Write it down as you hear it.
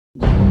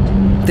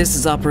This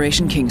is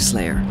Operation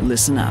Kingslayer.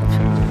 Listen up.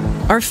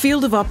 Our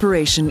field of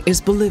operation is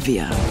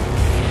Bolivia.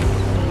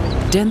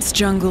 Dense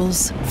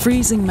jungles,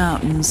 freezing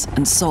mountains,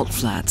 and salt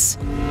flats.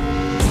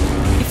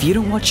 If you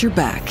don't watch your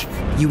back,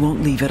 you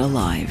won't leave it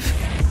alive.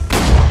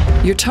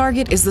 Your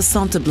target is the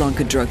Santa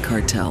Blanca drug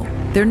cartel.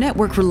 Their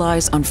network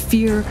relies on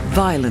fear,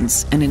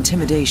 violence, and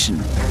intimidation.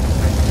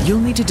 You'll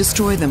need to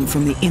destroy them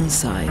from the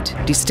inside,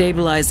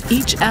 destabilize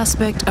each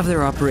aspect of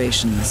their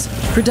operations: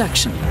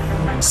 production,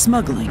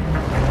 smuggling,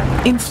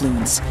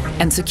 influence,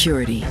 and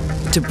security,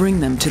 to bring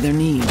them to their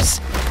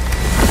knees.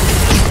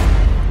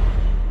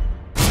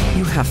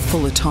 You have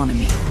full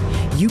autonomy.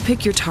 You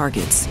pick your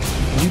targets.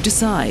 You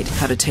decide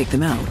how to take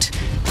them out.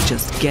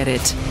 Just get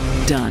it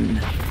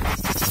done.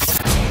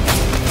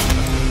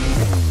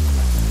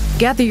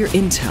 Gather your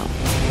intel.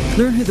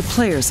 Learn who the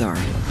players are.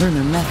 Learn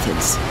their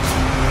methods.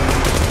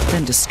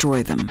 Then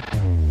destroy them.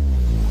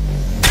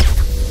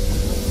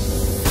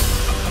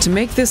 To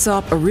make this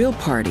op a real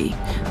party,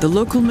 the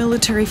local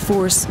military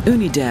force,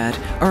 Unidad,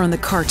 are on the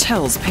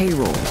cartel's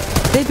payroll.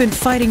 They've been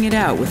fighting it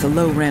out with a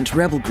low-rent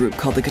rebel group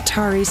called the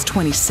Qataris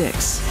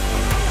 26.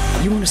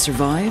 You want to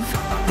survive?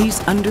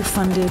 These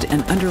underfunded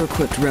and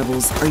under-equipped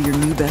rebels are your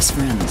new best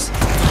friends.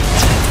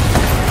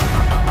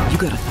 You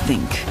gotta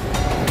think.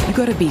 You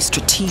gotta be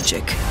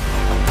strategic.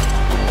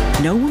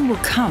 No one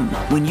will come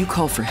when you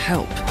call for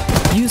help.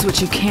 Use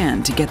what you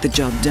can to get the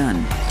job done.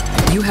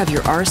 You have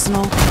your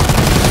arsenal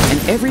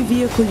and every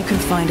vehicle you can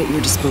find at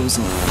your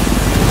disposal.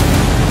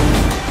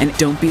 And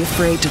don't be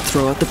afraid to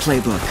throw out the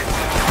playbook.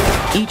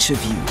 Each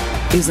of you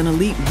is an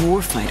elite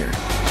warfighter,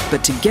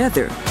 but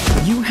together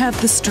you have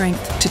the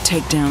strength to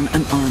take down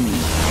an army.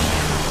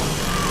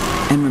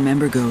 And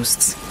remember,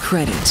 ghosts,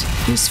 credit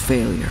is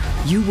failure.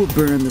 You will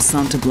burn the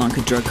Santa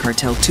Blanca drug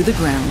cartel to the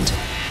ground,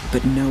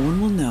 but no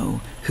one will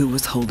know who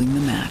was holding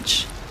the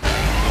match.